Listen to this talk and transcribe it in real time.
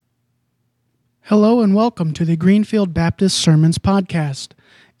Hello and welcome to the Greenfield Baptist Sermons Podcast.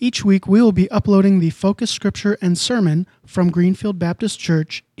 Each week we will be uploading the focus scripture and sermon from Greenfield Baptist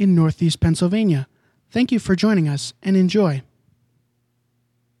Church in Northeast Pennsylvania. Thank you for joining us and enjoy.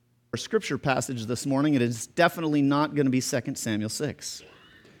 Our scripture passage this morning, it is definitely not going to be 2 Samuel 6.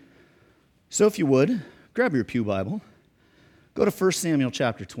 So if you would, grab your pew Bible, go to 1 Samuel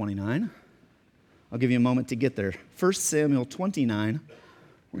chapter 29. I'll give you a moment to get there. 1 Samuel 29,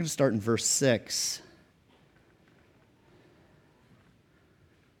 we're going to start in verse 6.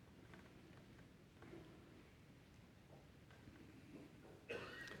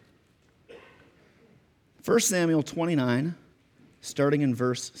 First Samuel 29, starting in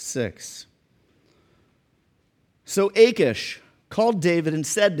verse 6. So Achish called David and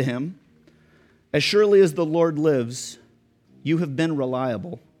said to him, "As surely as the Lord lives, you have been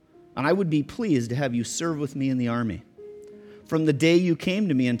reliable, and I would be pleased to have you serve with me in the army. From the day you came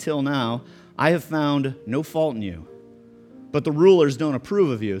to me until now, I have found no fault in you. But the rulers don't approve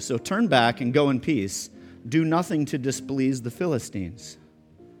of you, so turn back and go in peace. Do nothing to displease the Philistines."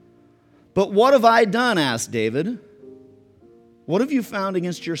 "But what have I done?" asked David. "What have you found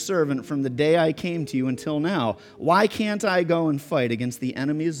against your servant from the day I came to you until now? Why can't I go and fight against the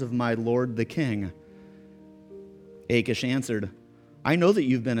enemies of my lord the king?" Achish answered, "I know that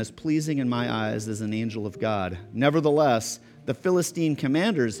you've been as pleasing in my eyes as an angel of God. Nevertheless, the Philistine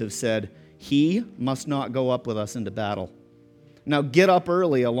commanders have said, 'He must not go up with us into battle.' Now get up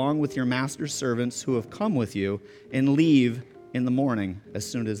early along with your master's servants who have come with you, and leave in the morning as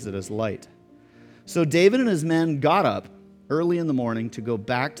soon as it is light." So David and his men got up early in the morning to go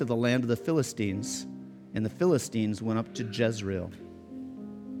back to the land of the Philistines, and the Philistines went up to Jezreel.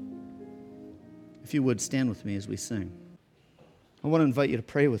 If you would, stand with me as we sing. I want to invite you to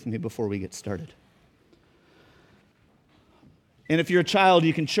pray with me before we get started. And if you're a child,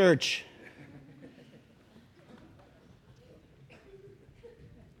 you can church.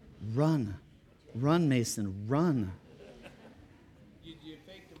 Run. Run, Mason, run.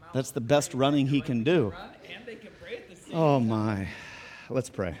 That's the best running he can do. Oh my. Let's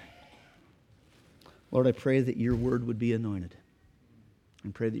pray. Lord, I pray that your word would be anointed. I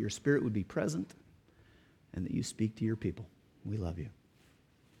pray that your spirit would be present and that you speak to your people. We love you.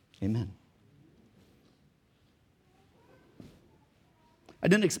 Amen. I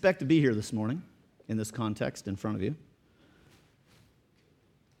didn't expect to be here this morning in this context in front of you.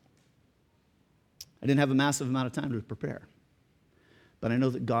 I didn't have a massive amount of time to prepare. But I know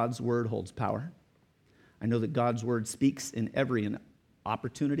that God's word holds power. I know that God's word speaks in every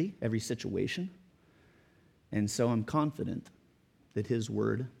opportunity, every situation. And so I'm confident that his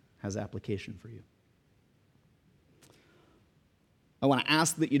word has application for you. I want to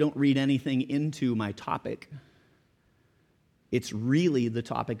ask that you don't read anything into my topic. It's really the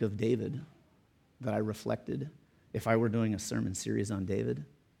topic of David that I reflected. If I were doing a sermon series on David,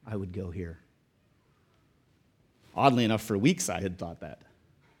 I would go here. Oddly enough, for weeks I had thought that,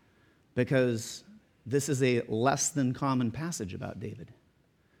 because this is a less than common passage about David.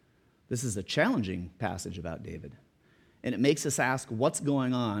 This is a challenging passage about David, and it makes us ask what's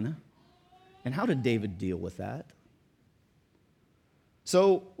going on and how did David deal with that?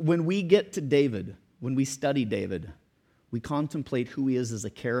 So when we get to David, when we study David, we contemplate who he is as a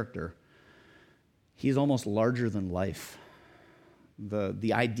character. He's almost larger than life.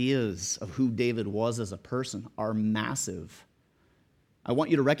 The ideas of who David was as a person are massive. I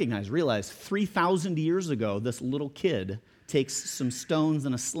want you to realize 3,000 years ago, this little kid takes some stones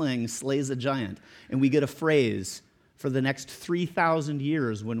and a sling, slays a giant, and we get a phrase for the next 3,000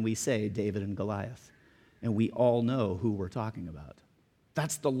 years when we say David and Goliath, and we all know who we're talking about.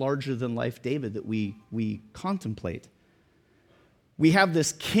 That's the larger-than-life David that we contemplate. We have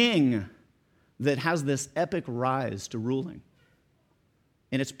this king that has this epic rise to ruling.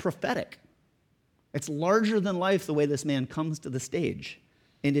 And it's prophetic. It's larger than life the way this man comes to the stage.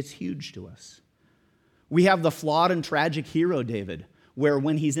 And it's huge to us. We have the flawed and tragic hero David, where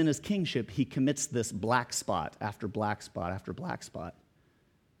when he's in his kingship, he commits this black spot after black spot after black spot.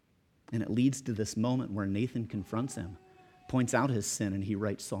 And it leads to this moment where Nathan confronts him, points out his sin, and he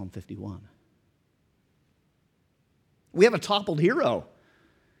writes Psalm 51. We have a toppled hero.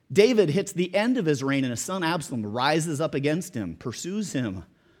 David hits the end of his reign, and his son Absalom rises up against him, pursues him,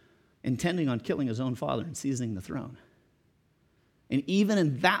 intending on killing his own father and seizing the throne. And even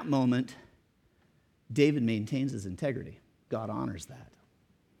in that moment, David maintains his integrity. God honors that.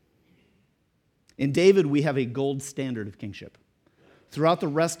 In David, we have a gold standard of kingship. Throughout the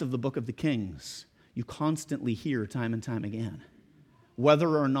rest of the book of the Kings, you constantly hear time and time again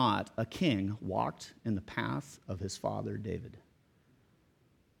whether or not a king walked in the path of his father David.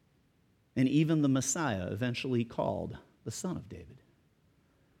 and even the Messiah eventually called the Son of David.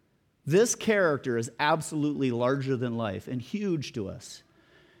 This character is absolutely larger than life and huge to us.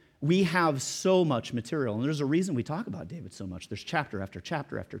 We have so much material, and there's a reason we talk about David so much. There's chapter after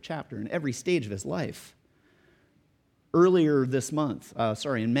chapter after chapter in every stage of his life. Earlier this month,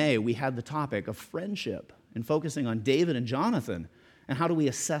 in May, we had the topic of friendship and focusing on David and Jonathan and how do we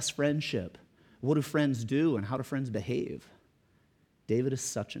assess friendship? What do friends do and how do friends behave? David is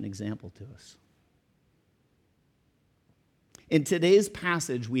such an example to us. In today's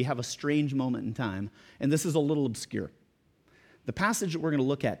passage, we have a strange moment in time, and this is a little obscure. The passage that we're going to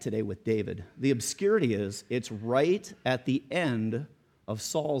look at today with David, the obscurity is it's right at the end of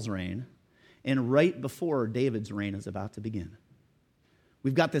Saul's reign and right before David's reign is about to begin.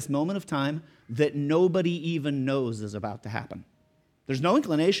 We've got this moment of time that nobody even knows is about to happen. There's no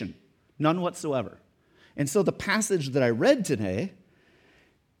inclination, none whatsoever. And so the passage that I read today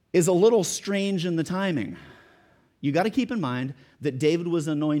is a little strange in the timing. You got to keep in mind that David was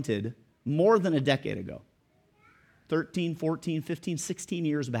anointed more than a decade ago. 13, 14, 15, 16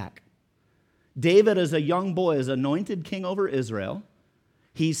 years back. David, as a young boy, is anointed king over Israel.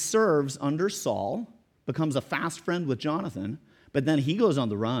 He serves under Saul, becomes a fast friend with Jonathan, but then he goes on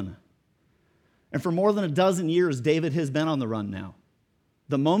the run. And for more than a dozen years, David has been on the run now.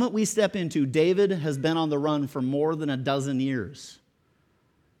 The moment we step into, David has been on the run for more than a dozen years.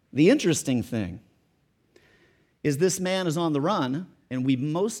 The interesting thing is this man is on the run, and we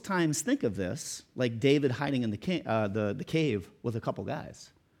most times think of this like David hiding in the cave with a couple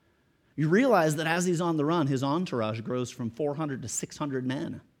guys. You realize that as he's on the run, his entourage grows from 400 to 600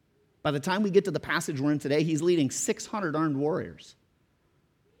 men. By the time we get to the passage we're in today, he's leading 600 armed warriors.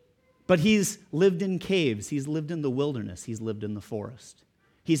 But he's lived in caves, he's lived in the wilderness, he's lived in the forest.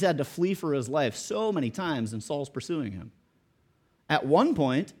 He's had to flee for his life so many times, and Saul's pursuing him. At one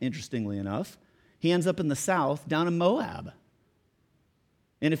point, interestingly enough, he ends up in the south, down in Moab.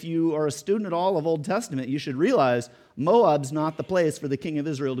 And if you are a student at all of Old Testament, you should realize Moab's not the place for the king of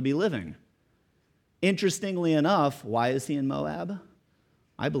Israel to be living. Interestingly enough, why is he in Moab?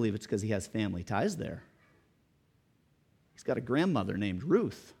 I believe it's because he has family ties there. He's got a grandmother named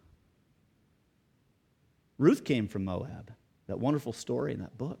Ruth. Ruth came from Moab, that wonderful story in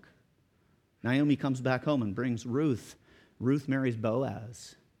that book. Naomi comes back home and brings Ruth. Ruth marries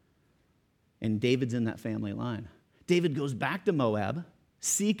Boaz. And David's in that family line. David goes back to Moab,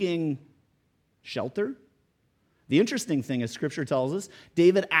 seeking shelter. The interesting thing is Scripture tells us,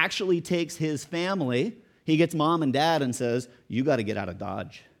 David actually takes his family, he gets mom and dad and says, you got to get out of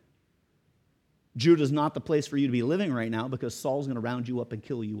Dodge. Judah's not the place for you to be living right now because Saul's going to round you up and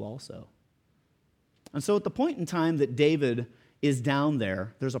kill you also. And so at the point in time that David is down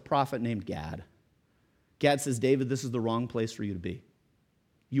there, there's a prophet named Gad. Gad says, David, this is the wrong place for you to be.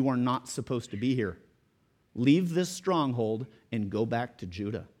 You are not supposed to be here. Leave this stronghold and go back to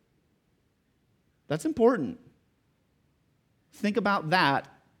Judah. That's important. Think about that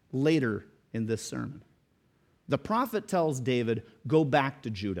later in this sermon. The prophet tells David, go back to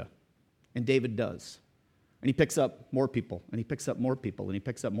Judah. And David does. And he picks up more people, and he picks up more people, and he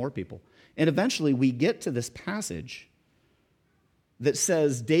picks up more people. And eventually we get to this passage that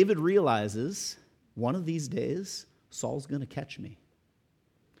says David realizes one of these days Saul's going to catch me.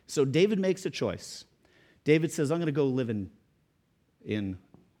 So David makes a choice. David says, I'm going to go live in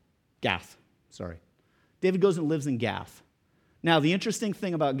Gath. David goes and lives in Gath. Now, the interesting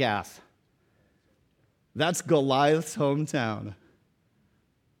thing about Gath, that's Goliath's hometown.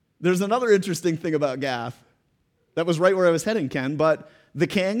 There's another interesting thing about Gath. That was right where I was heading, Ken, but the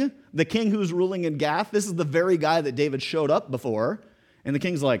king who's ruling in Gath, this is the very guy that David showed up before, and the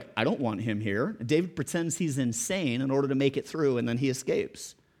king's like, I don't want him here. And David pretends he's insane in order to make it through, and then he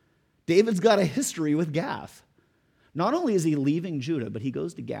escapes. David's got a history with Gath. Not only is he leaving Judah, but he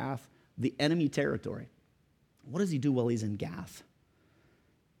goes to Gath, the enemy territory. What does he do while he's in Gath?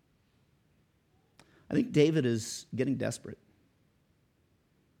 I think David is getting desperate.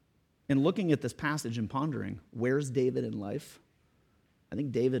 And looking at this passage and pondering, where's David in life? I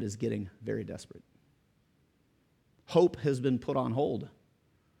think David is getting very desperate. Hope has been put on hold.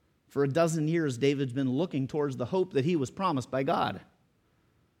 For a dozen years, David's been looking towards the hope that he was promised by God.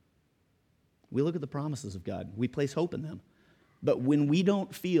 We look at the promises of God. We place hope in them. But when we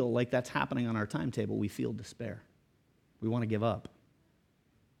don't feel like that's happening on our timetable, we feel despair. We want to give up.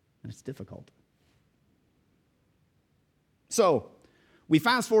 And it's difficult. So, we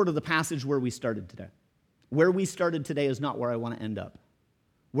fast forward to the passage where we started today. Where we started today is not where I want to end up.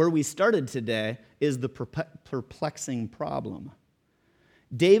 Where we started today is the perplexing problem.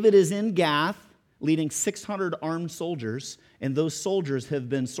 David is in Gath, leading 600 armed soldiers, and those soldiers have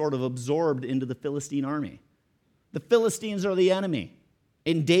been sort of absorbed into the Philistine army. The Philistines are the enemy,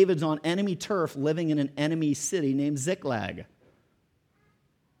 and David's on enemy turf living in an enemy city named Ziklag.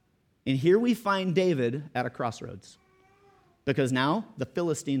 And here we find David at a crossroads, because now the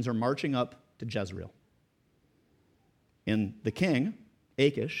Philistines are marching up to Jezreel. And the king,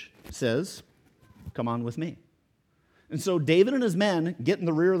 Achish, says, "Come on with me." And so David and his men get in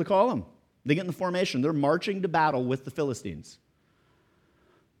the rear of the column. They get in the formation. They're marching to battle with the Philistines.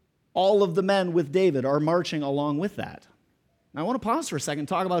 All of the men with David are marching along with that. Now I want to pause for a second and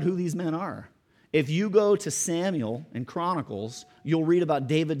talk about who these men are. If you go to Samuel and Chronicles, you'll read about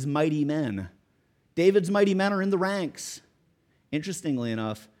David's mighty men. David's mighty men are in the ranks. Interestingly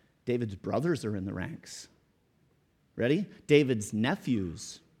enough, David's brothers are in the ranks. Ready? David's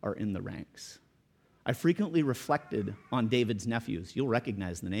nephews are in the ranks. I frequently reflected on David's nephews. You'll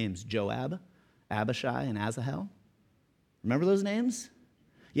recognize the names: Joab, Abishai, and Asahel. Remember those names?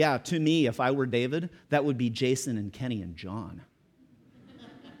 Yeah, to me, if I were David, that would be Jason and Kenny and John.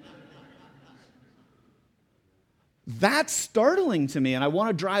 That's startling to me, and I want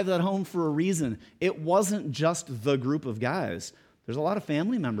to drive that home for a reason. It wasn't just the group of guys. There's a lot of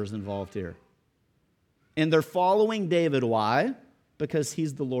family members involved here. And they're following David. Why? Because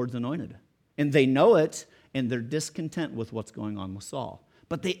he's the Lord's anointed. And they know it, and they're discontent with what's going on with Saul.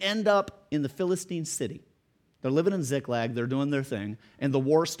 But they end up in the Philistine city. They're living in Ziklag, they're doing their thing, and the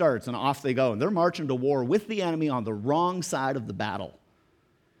war starts, and off they go. And they're marching to war with the enemy on the wrong side of the battle.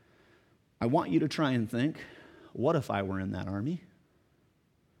 I want you to try and think, what if I were in that army?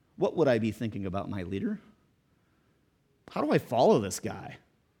 What would I be thinking about my leader? How do I follow this guy?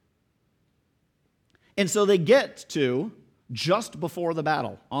 And so they get to just before the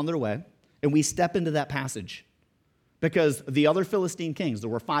battle, on their way, and we step into that passage. Because the other Philistine kings, there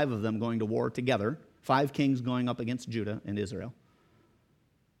were 5 of them going to war together, 5 kings going up against Judah and Israel.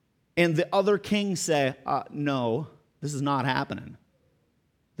 And the other kings say, no, this is not happening.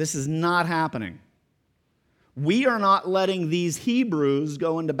 This is not happening. We are not letting these Hebrews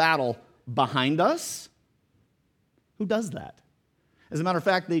go into battle behind us. Who does that? As a matter of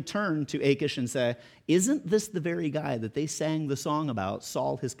fact, they turn to Achish and say, isn't this the very guy that they sang the song about?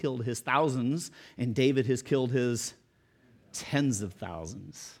 Saul has killed his thousands, and David has killed his tens of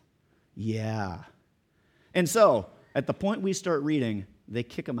thousands. Yeah. And so, at the point we start reading, they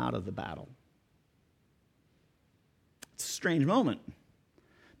kick him out of the battle. It's a strange moment.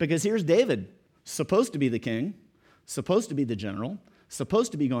 Because here's David, supposed to be the king, supposed to be the general,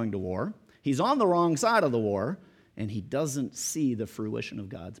 supposed to be going to war. He's on the wrong side of the war, and he doesn't see the fruition of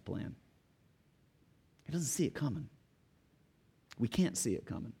God's plan. He doesn't see it coming. We can't see it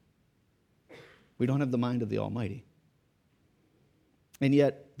coming. We don't have the mind of the Almighty. And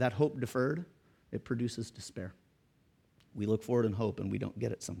yet, that hope deferred, it produces despair. We look forward in hope, and we don't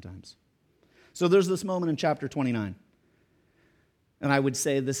get it sometimes. So there's this moment in chapter 29. And I would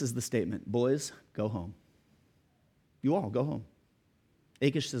say this is the statement: boys, go home. You all, go home.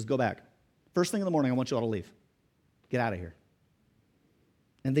 Achish says, go back. First thing in the morning, I want you all to leave. Get out of here.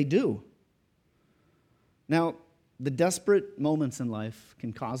 And they do. Now, the desperate moments in life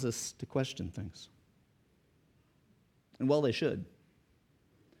can cause us to question things. And well, they should.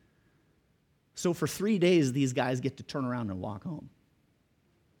 So for 3 days, these guys get to turn around and walk home.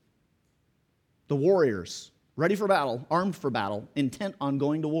 The warriors, ready for battle, armed for battle, intent on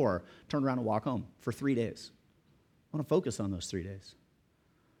going to war, turn around and walk home for 3 days. I want to focus on those 3 days.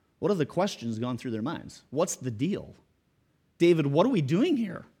 What are the questions gone through their minds? What's the deal? David, what are we doing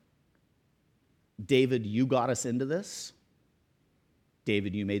here? David, you got us into this.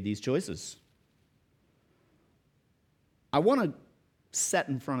 David, you made these choices. I want to set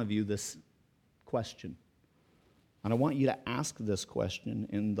in front of you this question. And I want you to ask this question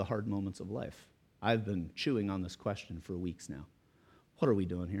in the hard moments of life. I've been chewing on this question for weeks now. What are we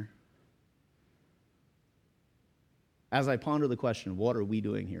doing here? As I ponder the question, what are we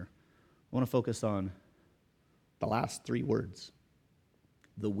doing here? I want to focus on the last 3 words.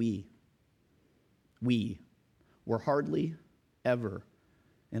 The we. We. We're hardly ever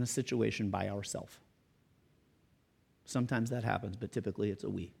in a situation by ourselves. Sometimes that happens, but typically it's a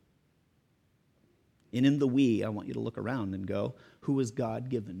we. And in the we, I want you to look around and go, who has God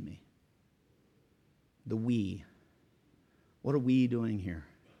given me? The we. What are we doing here?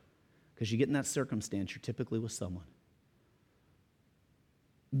 Because you get in that circumstance, you're typically with someone.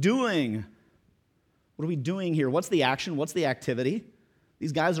 Doing. What are we doing here? What's the action? What's the activity?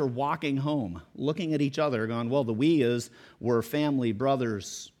 These guys are walking home, looking at each other, going, well, the we is we're family,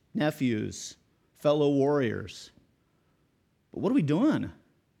 brothers, nephews, fellow warriors. But what are we doing?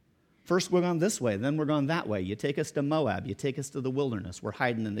 First we're going this way, then we're going that way. You take us to Moab. You take us to the wilderness. We're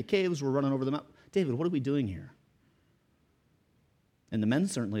hiding in the caves. We're running over the mountain. David, what are we doing here? And the men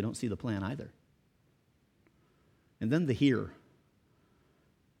certainly don't see the plan either. And then the here,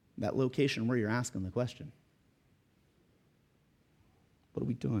 that location where you're asking the question. What are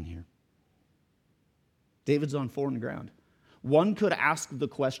we doing here? David's on foreign ground. One could ask the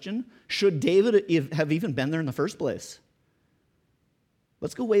question, should David have even been there in the first place?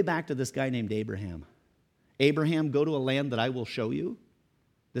 Let's go way back to this guy named Abraham. Abraham, go to a land that I will show you.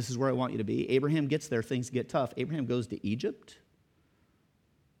 This is where I want you to be. Abraham gets there, things get tough. Abraham goes to Egypt.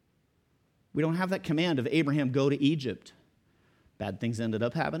 We don't have that command of Abraham, go to Egypt. Bad things ended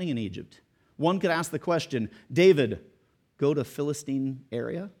up happening in Egypt. One could ask the question, David, go to Philistine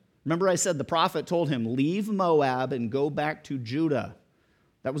area? Remember I said the prophet told him, leave Moab and go back to Judah.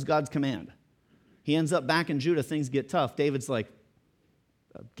 That was God's command. He ends up back in Judah, things get tough. David's like,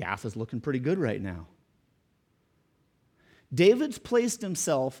 Gath is looking pretty good right now. David's placed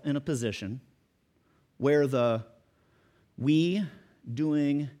himself in a position where the we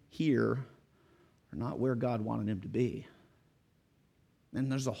doing here are not where God wanted him to be. And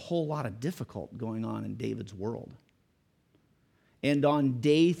there's a whole lot of difficult going on in David's world. And on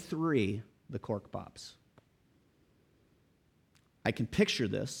day 3, the cork pops. I can picture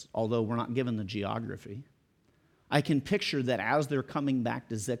this, although we're not given the geography. I can picture that as they're coming back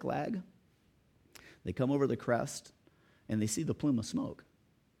to Ziklag, they come over the crest and they see the plume of smoke.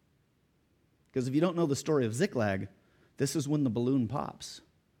 Because if you don't know the story of Ziklag, this is when the balloon pops.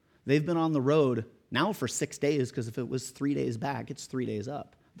 They've been on the road now for 6 days, because if it was 3 days back, it's 3 days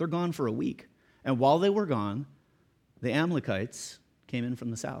up. They're gone for a week. And while they were gone, the Amalekites came in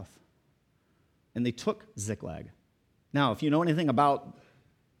from the south. And they took Ziklag. Now, if you know anything about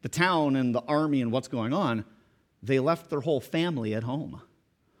the town and the army and what's going on, they left their whole family at home.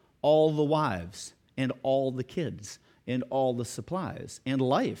 All the wives and all the kids and all the supplies and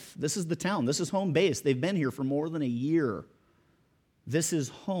life. This is the town. This is home base. They've been here for more than a year. This is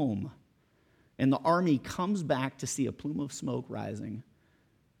home. And the army comes back to see a plume of smoke rising,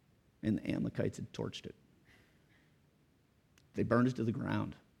 and the Amalekites had torched it. They burned it to the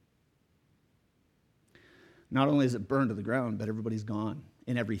ground. Not only is it burned to the ground, but everybody's gone,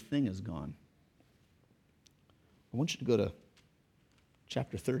 and everything is gone. I want you to go to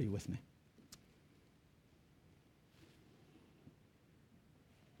chapter 30 with me.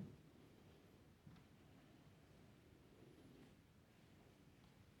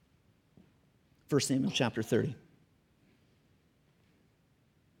 First Samuel chapter 30. I'm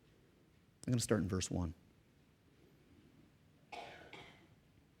going to start in verse 1.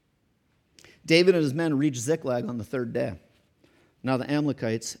 David and his men reached Ziklag on the 3rd day. Now the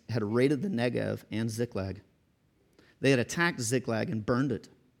Amalekites had raided the Negev and Ziklag. They had attacked Ziklag and burned it.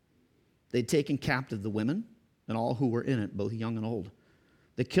 They'd taken captive the women and all who were in it, both young and old.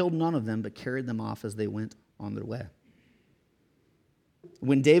 They killed none of them, but carried them off as they went on their way.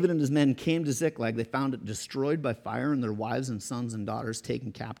 When David and his men came to Ziklag, they found it destroyed by fire and their wives and sons and daughters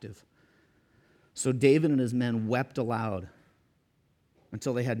taken captive. So David and his men wept aloud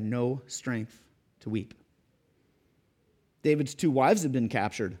until they had no strength to weep. David's 2 wives had been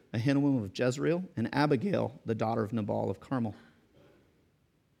captured, Ahinoam of Jezreel and Abigail, the daughter of Nabal of Carmel.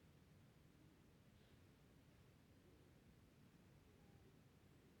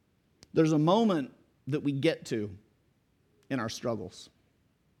 There's a moment that we get to in our struggles.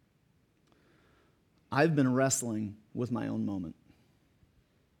 I've been wrestling with my own moment.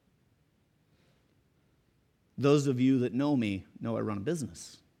 Those of you that know me know I run a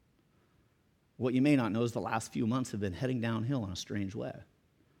business. What you may not know is the last few months have been heading downhill in a strange way.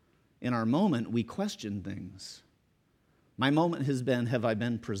 In our moment, we question things. My moment has been, have I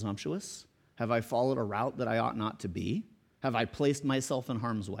been presumptuous? Have I followed a route that I ought not to be? Have I placed myself in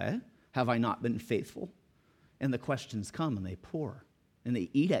harm's way? Have I not been faithful? And the questions come and they pour. And they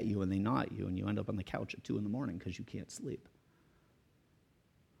eat at you and they gnaw at you, and you end up on the couch at 2 a.m. because you can't sleep.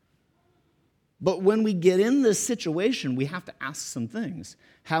 But when we get in this situation, we have to ask some things.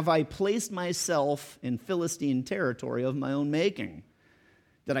 Have I placed myself in Philistine territory of my own making?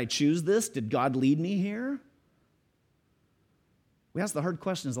 Did I choose this? Did God lead me here? We ask the hard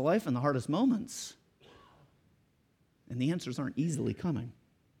questions of life in the hardest moments. And the answers aren't easily coming.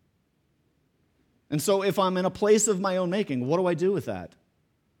 And so if I'm in a place of my own making, what do I do with that?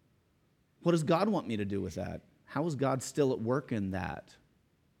 What does God want me to do with that? How is God still at work in that?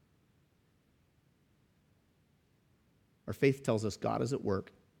 Our faith tells us God is at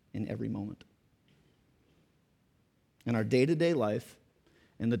work in every moment. In our day-to-day life,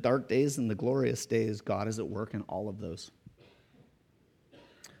 in the dark days and the glorious days, God is at work in all of those.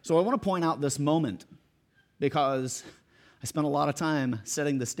 So I want to point out this moment because I spent a lot of time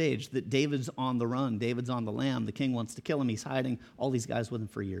setting the stage that David's on the run. David's on the lam. The king wants to kill him. He's hiding all these guys with him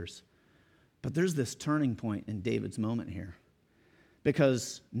for years. But there's this turning point in David's moment here.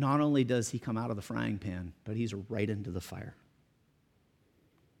 Because not only does he come out of the frying pan, but he's right into the fire.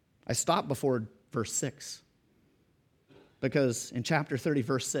 I stopped before verse 6. Because in chapter 30,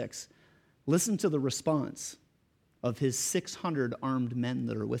 verse 6, listen to the response of his 600 armed men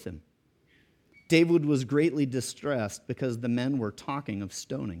that are with him. David was greatly distressed because the men were talking of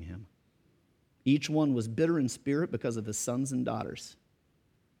stoning him. Each one was bitter in spirit because of his sons and daughters.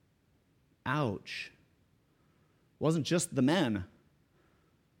 Ouch. It wasn't just the men.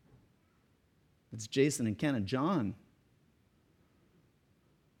 It's Jason and Ken and John.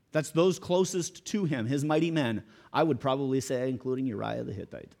 That's those closest to him, his mighty men. I would probably say, including Uriah the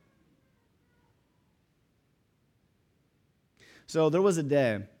Hittite. So there was a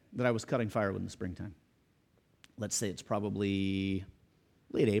day that I was cutting firewood in the springtime. Let's say it's probably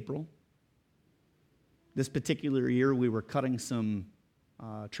late April. This particular year, we were cutting some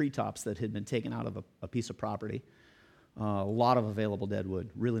treetops that had been taken out of a piece of property. A lot of available dead wood.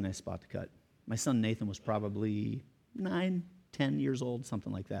 Really nice spot to cut. My son Nathan was probably 9, 10 years old,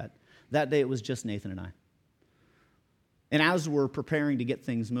 something like that. That day, it was just Nathan and I. And as we're preparing to get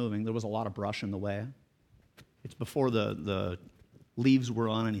things moving, there was a lot of brush in the way. It's before the leaves were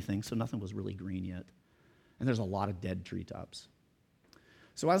on anything, so nothing was really green yet. And there's a lot of dead treetops.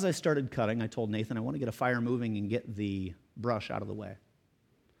 So as I started cutting, I told Nathan, I want to get a fire moving and get the brush out of the way.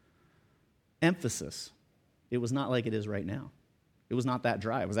 Emphasis, it was not like it is right now. It was not that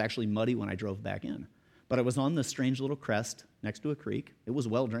dry. It was actually muddy when I drove back in. But I was on this strange little crest next to a creek. It was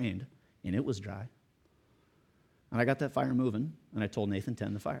well drained, and it was dry. And I got that fire moving, and I told Nathan,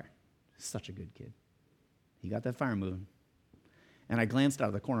 tend the fire. Such a good kid. He got that fire moving. And I glanced out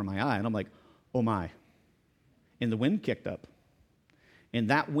of the corner of my eye, and I'm like, oh my. And the wind kicked up. And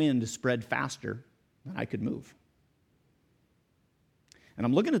that wind spread faster than I could move. And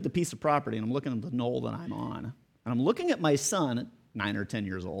I'm looking at the piece of property, and I'm looking at the knoll that I'm on. And I'm looking at my son, 9 or 10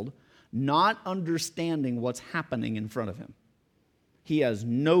 years old, not understanding what's happening in front of him. He has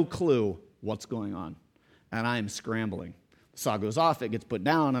no clue what's going on. And I am scrambling. The saw goes off, it gets put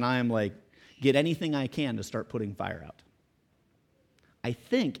down, and I am like, get anything I can to start putting fire out. I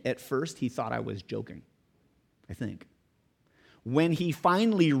think at first he thought I was joking. I think. When he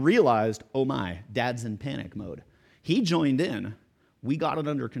finally realized, oh my, Dad's in panic mode, he joined in. We got it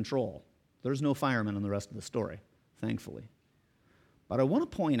under control. There's no firemen in the rest of the story, thankfully. But I want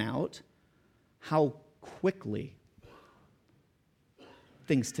to point out how quickly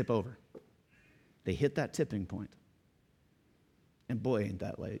things tip over. They hit that tipping point. And boy, ain't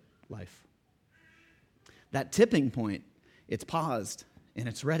that life. That tipping point, it's paused and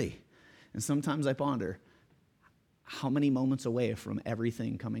it's ready. And sometimes I ponder, how many moments away from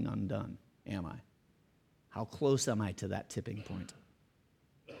everything coming undone am I? How close am I to that tipping point?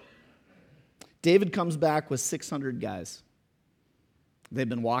 David comes back with 600 guys. They've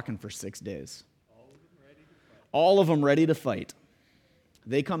been walking for 6 days. All of them ready to fight.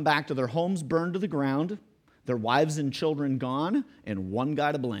 They come back to their homes burned to the ground, their wives and children gone, and one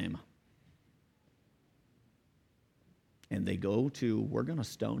guy to blame. And they go to, we're going to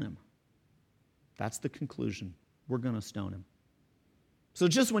stone him. That's the conclusion. We're going to stone him. So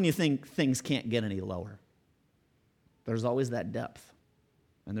just when you think things can't get any lower, there's always that depth,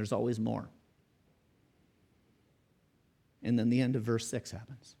 and there's always more. And then the end of verse 6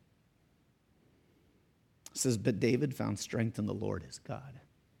 happens. It says, but David found strength in the Lord his God.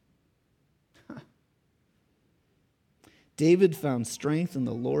 David found strength in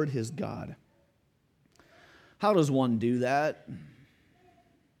the Lord his God. How does one do that?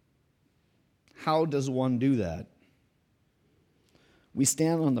 How does one do that? We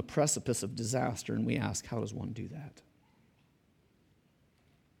stand on the precipice of disaster and we ask, how does one do that?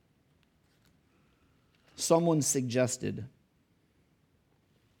 Someone suggested,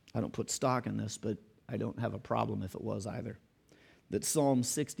 I don't put stock in this, but I don't have a problem if it was either, that Psalm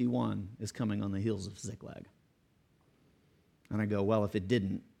 61 is coming on the heels of Ziklag. And I go, well, if it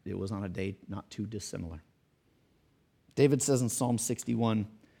didn't, it was on a day not too dissimilar. David says in Psalm 61,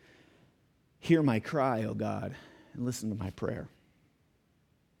 hear my cry, O God, and listen to my prayer.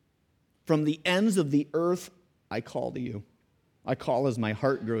 From the ends of the earth, I call to you. I call as my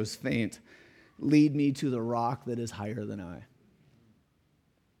heart grows faint. Lead me to the rock that is higher than I.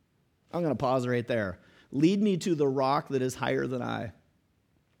 I'm going to pause right there. Lead me to the rock that is higher than I.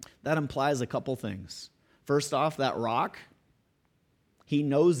 That implies a couple things. First off, that rock, he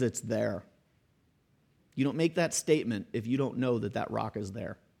knows it's there. You don't make that statement if you don't know that that rock is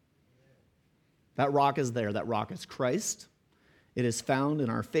there. That rock is there. That rock is Christ. It is found in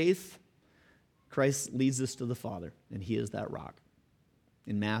our faith. Christ leads us to the Father, and he is that rock.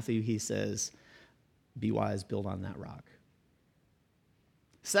 In Matthew, he says, be wise, build on that rock.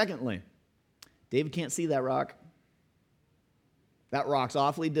 Secondly, David can't see that rock. That rock's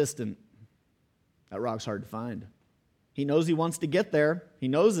awfully distant. That rock's hard to find. He knows he wants to get there. He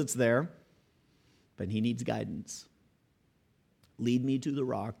knows it's there, but he needs guidance. Lead me to the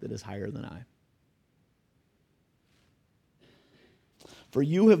rock that is higher than I. For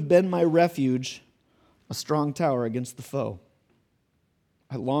you have been my refuge, a strong tower against the foe.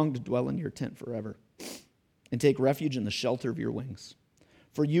 I long to dwell in your tent forever and take refuge in the shelter of your wings.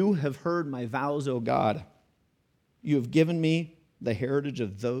 For you have heard my vows, O God. You have given me the heritage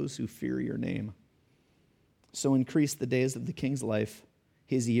of those who fear your name. So increase the days of the king's life,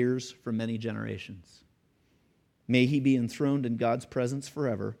 his years for many generations. May he be enthroned in God's presence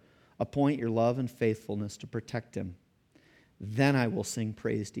forever. Appoint your love and faithfulness to protect him. Then I will sing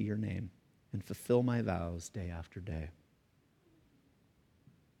praise to your name and fulfill my vows day after day.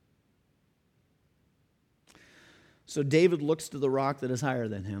 So David looks to the rock that is higher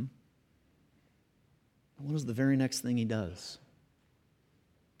than him. What is the very next thing he does?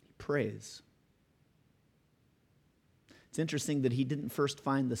 He prays. It's interesting that he didn't first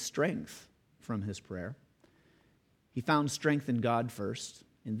find the strength from his prayer. He found strength in God first,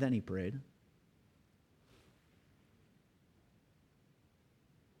 and then he prayed.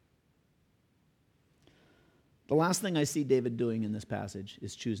 The last thing I see David doing in this passage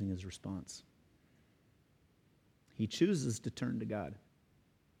is choosing his response. He chooses to turn to God.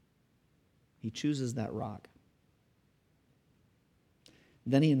 He chooses that rock.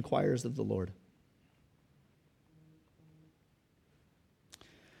 Then he inquires of the Lord.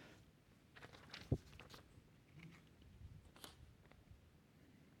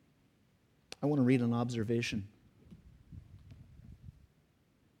 I want to read an observation.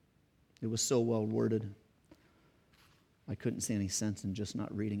 It was so well worded, I couldn't see any sense in just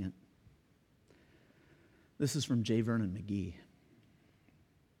not reading it. This is from J. Vernon McGee.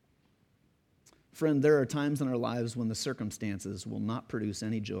 Friend, there are times in our lives when the circumstances will not produce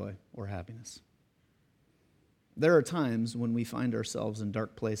any joy or happiness. There are times when we find ourselves in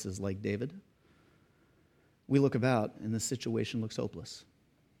dark places like David. We look about and the situation looks hopeless.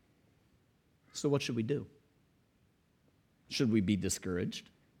 So what should we do? Should we be discouraged?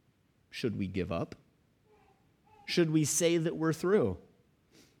 Should we give up? Should we say that we're through?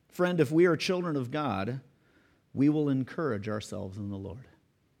 Friend, if we are children of God, we will encourage ourselves in the Lord.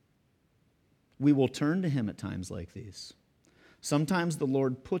 We will turn to him at times like these. Sometimes the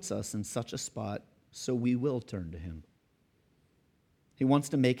Lord puts us in such a spot so we will turn to him. He wants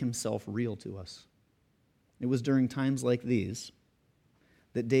to make himself real to us. It was during times like these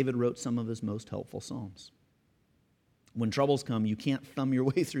that David wrote some of his most helpful psalms. When troubles come, you can't thumb your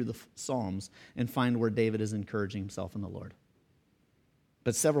way through the Psalms and find where David is encouraging himself in the Lord.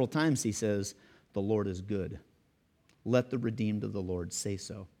 But several times he says, the Lord is good. Let the redeemed of the Lord say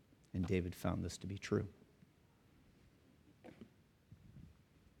so. And David found this to be true.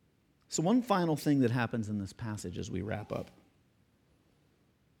 So one final thing that happens in this passage as we wrap up.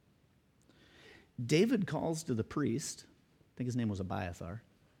 David calls to the priest, I think his name was Abiathar.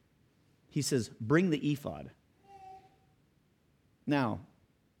 He says, bring the ephod. Now,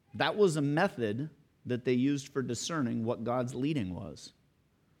 that was a method that they used for discerning what God's leading was.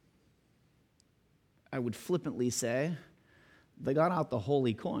 I would flippantly say, they got out the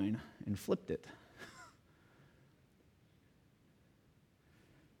holy coin and flipped it.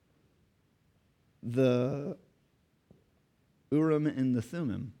 The Urim and the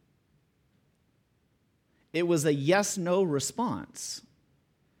Thummim. It was a yes-no response.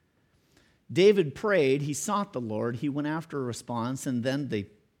 David prayed, he sought the Lord, he went after a response, and then they,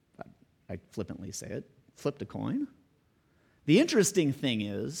 I flippantly say it, flipped a coin. The interesting thing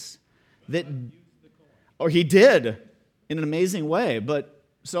is that, or he did in an amazing way, but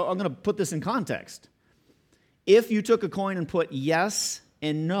so I'm going to put this in context. If you took a coin and put yes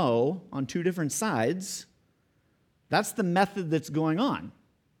and no on two different sides, that's the method that's going on.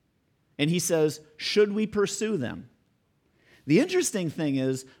 And he says, should we pursue them? The interesting thing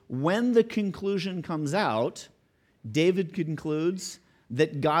is, when the conclusion comes out, David concludes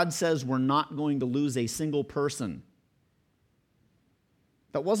that God says we're not going to lose a single person.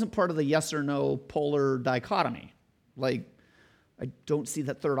 That wasn't part of the yes or no polar dichotomy. Like, I don't see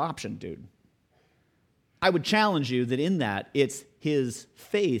that third option, dude. I would challenge you that in that, it's his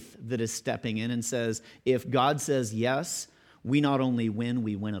faith that is stepping in and says, if God says yes, we not only win,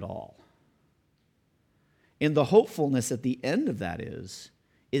 we win it all. And the hopefulness at the end of that is,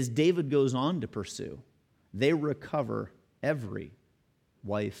 is David goes on to pursue. They recover every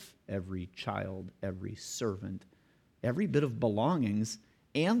wife, every child, every servant, every bit of belongings,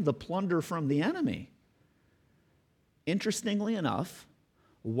 and the plunder from the enemy. Interestingly enough,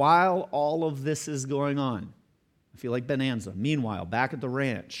 while all of this is going on, I feel like bonanza. Meanwhile, back at the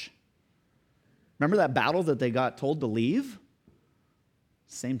ranch, remember that battle that they got told to leave?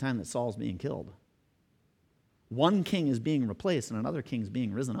 Same time that Saul's being killed. One king is being replaced and another king is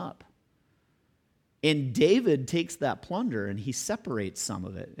being risen up. And David takes that plunder and he separates some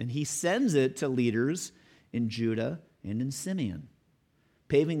of it and he sends it to leaders in Judah and in Simeon,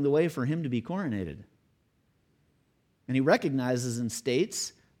 paving the way for him to be coronated. And he recognizes and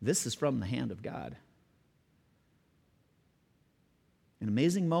states, this is from the hand of God. An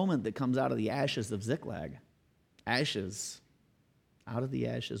amazing moment that comes out of the ashes of Ziklag. Ashes. Out of the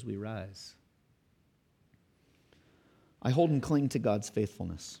ashes we rise. I hold and cling to God's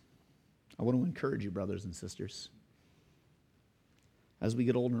faithfulness. I want to encourage you, brothers and sisters. As we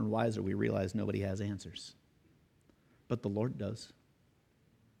get older and wiser, we realize nobody has answers. But the Lord does.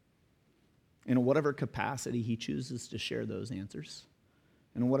 And in whatever capacity He chooses to share those answers,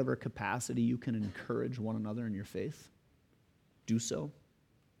 and in whatever capacity you can encourage one another in your faith, do so.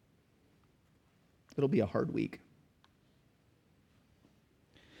 It'll be a hard week.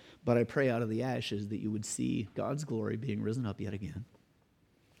 But I pray out of the ashes that you would see God's glory being risen up yet again.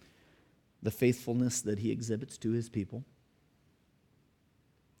 The faithfulness that He exhibits to His people.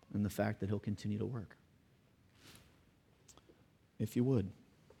 And the fact that He'll continue to work. If you would,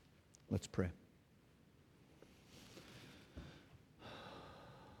 let's pray.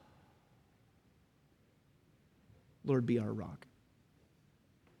 Lord, be our rock.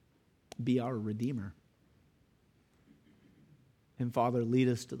 Be our Redeemer. And Father, lead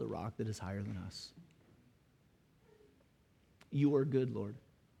us to the rock that is higher than us. You are good, Lord.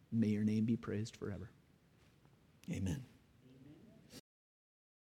 May your name be praised forever. Amen.